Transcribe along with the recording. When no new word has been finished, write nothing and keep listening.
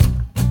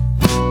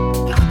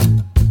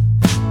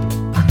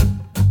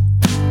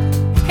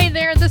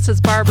is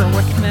Barbara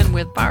Wickman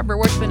with Barbara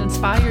Wickman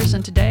Inspires,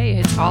 and today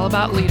it's all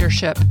about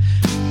leadership.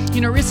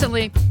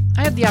 Recently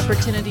I had the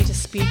opportunity to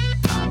speak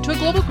to a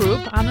global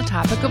group on the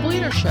topic of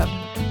leadership.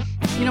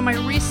 My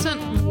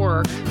recent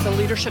work, the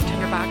Leadership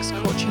Tinderbox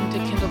Coaching to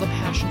Kindle the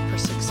Passion for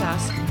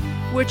Success,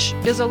 which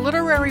is a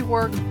literary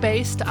work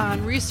based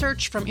on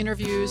research from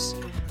interviews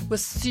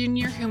with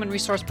senior human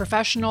resource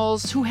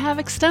professionals who have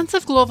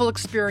extensive global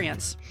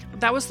experience.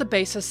 That was the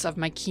basis of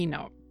my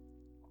keynote.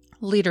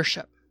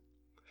 Leadership.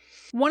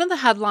 One of the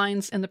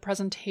headlines in the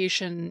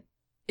presentation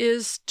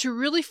is to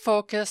really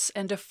focus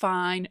and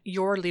define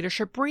your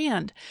leadership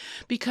brand,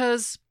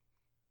 because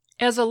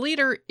as a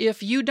leader,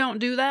 if you don't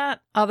do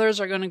that, others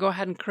are going to go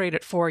ahead and create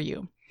it for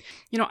you.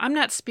 I'm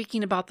not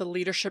speaking about the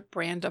leadership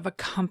brand of a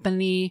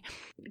company.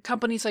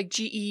 Companies like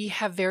GE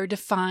have very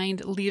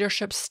defined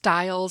leadership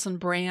styles and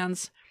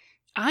brands.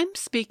 I'm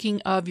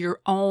speaking of your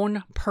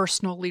own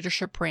personal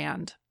leadership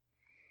brand.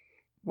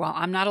 Well,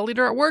 I'm not a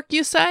leader at work,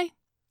 you say?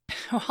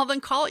 Well,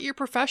 then call it your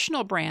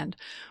professional brand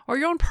or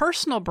your own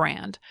personal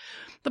brand.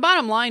 The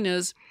bottom line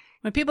is,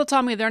 when people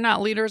tell me they're not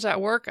leaders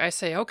at work, I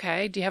say,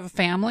 okay, do you have a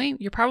family?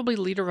 You're probably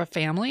the leader of a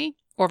family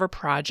or of a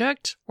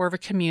project or of a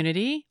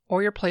community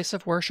or your place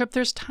of worship.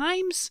 There's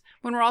times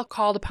when we're all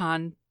called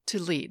upon to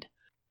lead.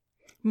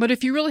 But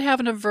if you really have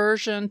an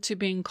aversion to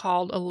being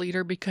called a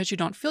leader because you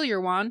don't feel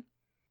you're one,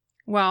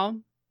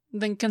 well,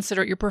 then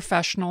consider it your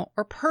professional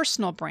or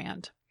personal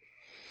brand.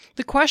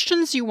 The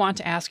questions you want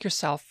to ask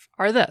yourself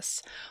are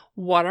this: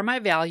 what are my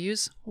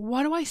values?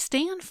 What do I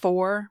stand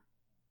for?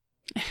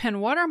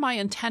 And what are my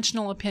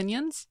intentional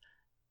opinions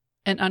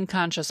and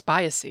unconscious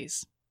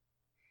biases?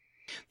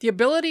 The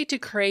ability to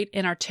create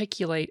and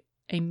articulate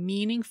a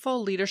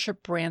meaningful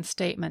leadership brand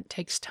statement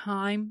takes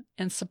time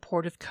and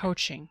supportive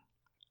coaching.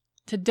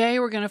 Today,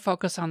 we're going to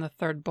focus on the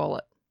third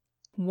bullet.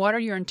 What are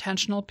your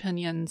intentional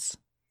opinions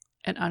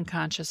and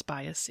unconscious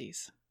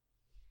biases?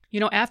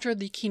 After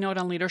the keynote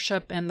on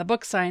leadership and the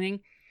book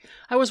signing,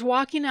 I was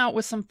walking out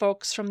with some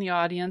folks from the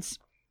audience,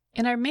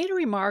 and I made a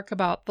remark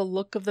about the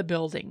look of the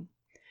building.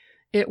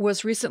 It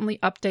was recently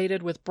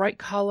updated with bright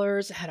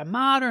colors. It had a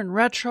modern,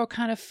 retro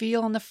kind of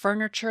feel in the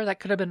furniture that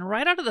could have been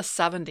right out of the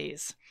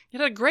 70s. It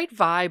had a great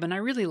vibe, and I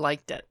really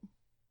liked it.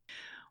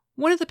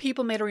 One of the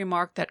people made a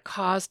remark that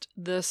caused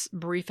this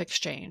brief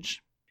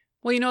exchange.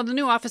 Well, the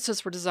new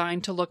offices were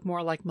designed to look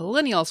more like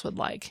millennials would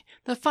like.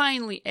 The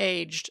finely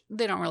aged,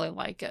 they don't really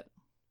like it.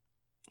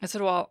 I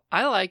said, well,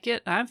 I like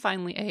it. I'm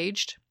finely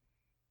aged.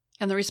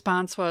 And the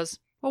response was,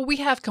 well, we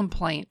have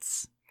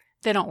complaints.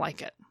 They don't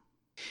like it.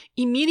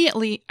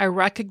 Immediately, I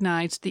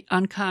recognized the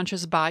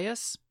unconscious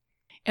bias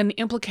and the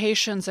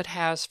implications it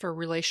has for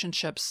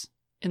relationships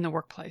in the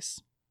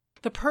workplace.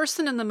 The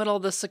person in the middle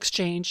of this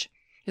exchange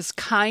is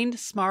kind,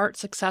 smart,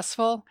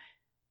 successful,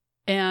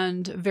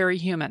 and very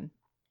human.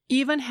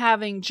 Even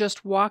having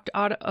just walked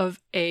out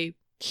of a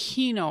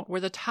keynote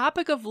where the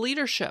topic of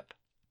leadership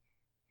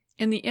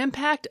and the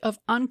impact of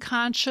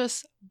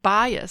unconscious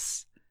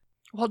bias,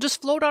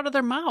 just flowed out of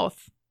their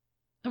mouth.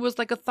 It was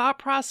like a thought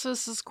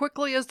process as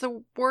quickly as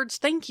the words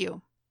thank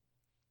you.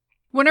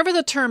 Whenever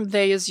the term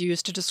they is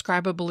used to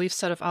describe a belief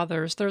set of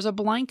others, there's a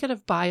blanket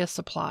of bias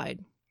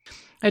applied.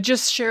 I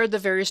just shared the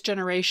various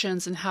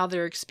generations and how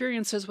their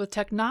experiences with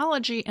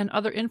technology and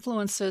other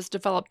influences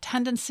develop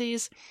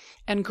tendencies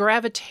and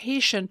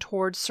gravitation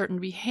towards certain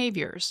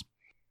behaviors.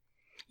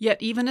 Yet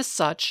even as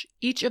such,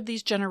 each of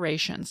these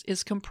generations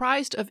is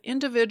comprised of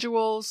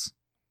individuals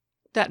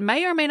that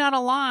may or may not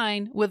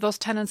align with those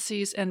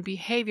tendencies and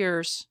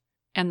behaviors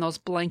and those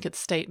blanket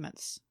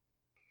statements.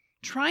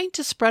 Trying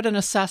to spread an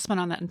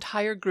assessment on that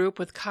entire group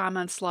with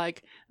comments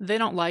like, they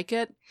don't like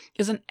it,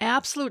 is an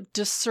absolute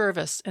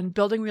disservice in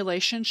building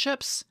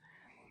relationships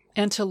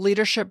and to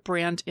leadership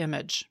brand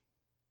image.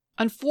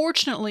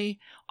 Unfortunately,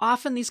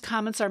 often these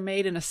comments are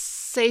made in a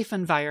safe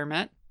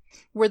environment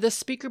where the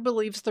speaker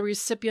believes the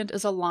recipient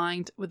is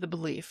aligned with the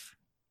belief.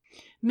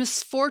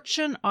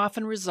 Misfortune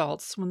often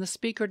results when the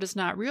speaker does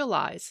not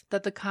realize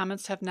that the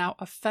comments have now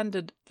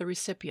offended the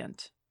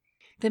recipient.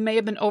 They may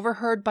have been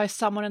overheard by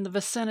someone in the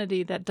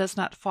vicinity that does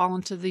not fall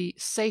into the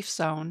safe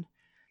zone,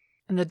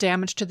 and the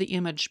damage to the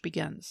image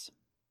begins.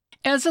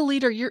 As a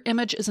leader, your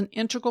image is an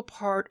integral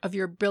part of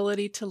your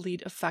ability to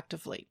lead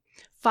effectively.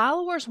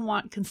 Followers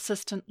want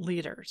consistent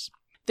leaders.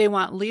 They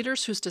want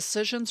leaders whose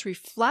decisions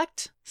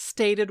reflect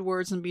stated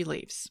words and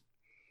beliefs.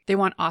 They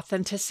want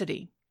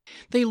authenticity.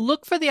 They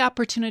look for the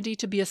opportunity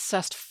to be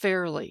assessed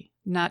fairly,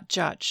 not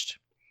judged.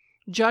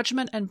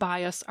 Judgment and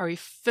bias are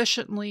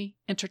efficiently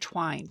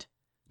intertwined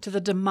to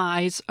the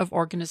demise of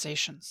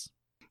organizations.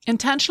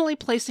 Intentionally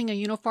placing a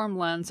uniform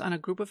lens on a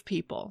group of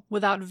people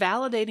without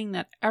validating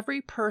that every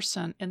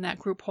person in that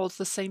group holds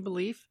the same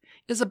belief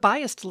is a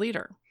biased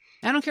leader.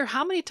 I don't care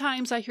how many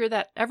times I hear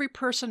that every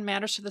person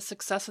matters to the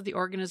success of the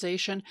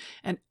organization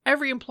and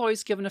every employee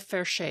is given a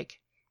fair shake.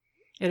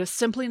 It is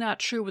simply not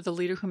true with a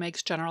leader who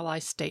makes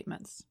generalized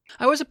statements.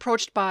 I was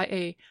approached by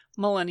a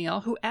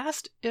millennial who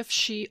asked if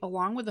she,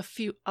 along with a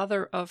few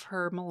other of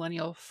her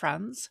millennial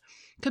friends,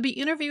 could be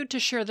interviewed to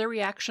share their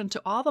reaction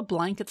to all the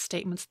blanket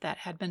statements that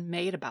had been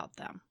made about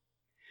them.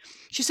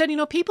 She said,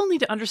 people need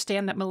to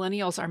understand that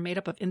millennials are made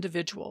up of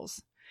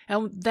individuals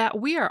and that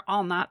we are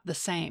all not the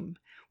same.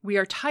 We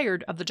are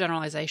tired of the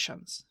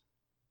generalizations.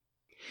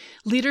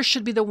 Leaders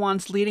should be the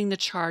ones leading the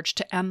charge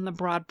to end the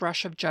broad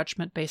brush of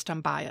judgment based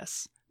on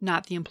bias,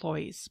 not the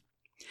employees.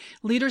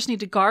 Leaders need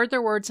to guard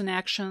their words and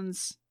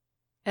actions,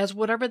 as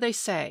whatever they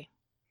say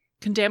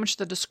can damage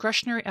the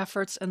discretionary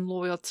efforts and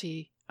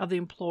loyalty of the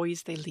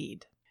employees they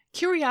lead.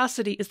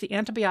 Curiosity is the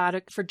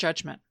antibiotic for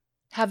judgment.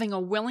 Having a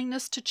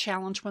willingness to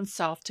challenge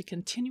oneself to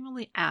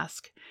continually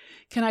ask,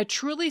 can I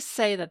truly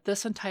say that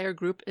this entire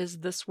group is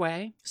this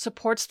way,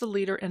 supports the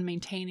leader in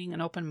maintaining an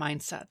open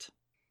mindset.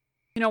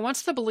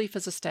 Once the belief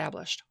is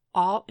established,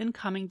 all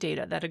incoming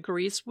data that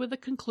agrees with the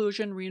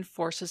conclusion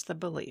reinforces the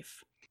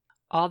belief.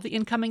 All the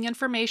incoming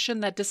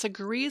information that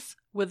disagrees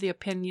with the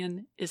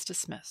opinion is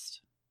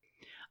dismissed.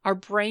 Our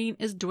brain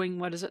is doing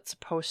what is it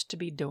supposed to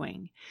be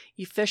doing,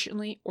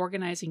 efficiently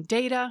organizing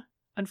data.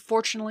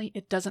 Unfortunately,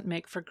 it doesn't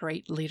make for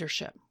great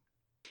leadership.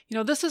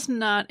 This is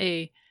not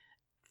a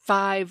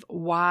 5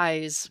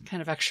 whys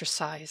kind of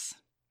exercise.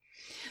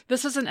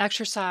 This is an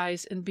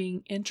exercise in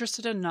being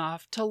interested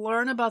enough to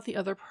learn about the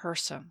other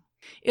person.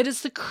 It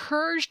is the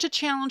courage to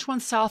challenge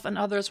oneself and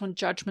others when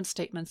judgment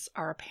statements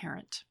are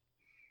apparent.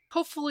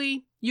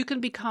 Hopefully, you can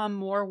become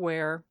more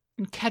aware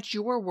and catch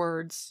your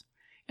words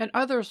and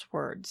others'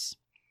 words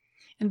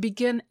and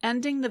begin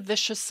ending the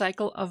vicious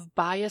cycle of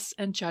bias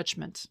and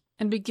judgment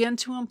and begin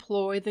to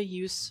employ the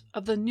use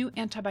of the new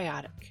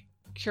antibiotic,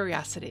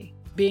 curiosity.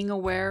 Being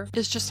aware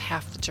is just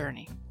half the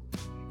journey.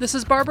 This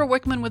is Barbara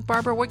Wickman with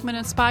Barbara Wickman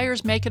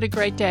Inspires. Make it a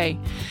great day.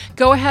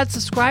 Go ahead,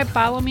 subscribe,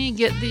 follow me, and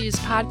get these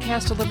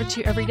podcasts delivered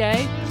to you every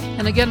day.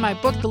 And again, my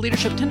book, The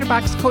Leadership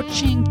Tinderbox,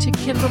 Coaching to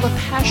Kindle a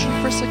Passion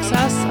for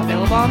Success,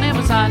 available on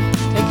Amazon.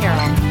 Take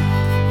care.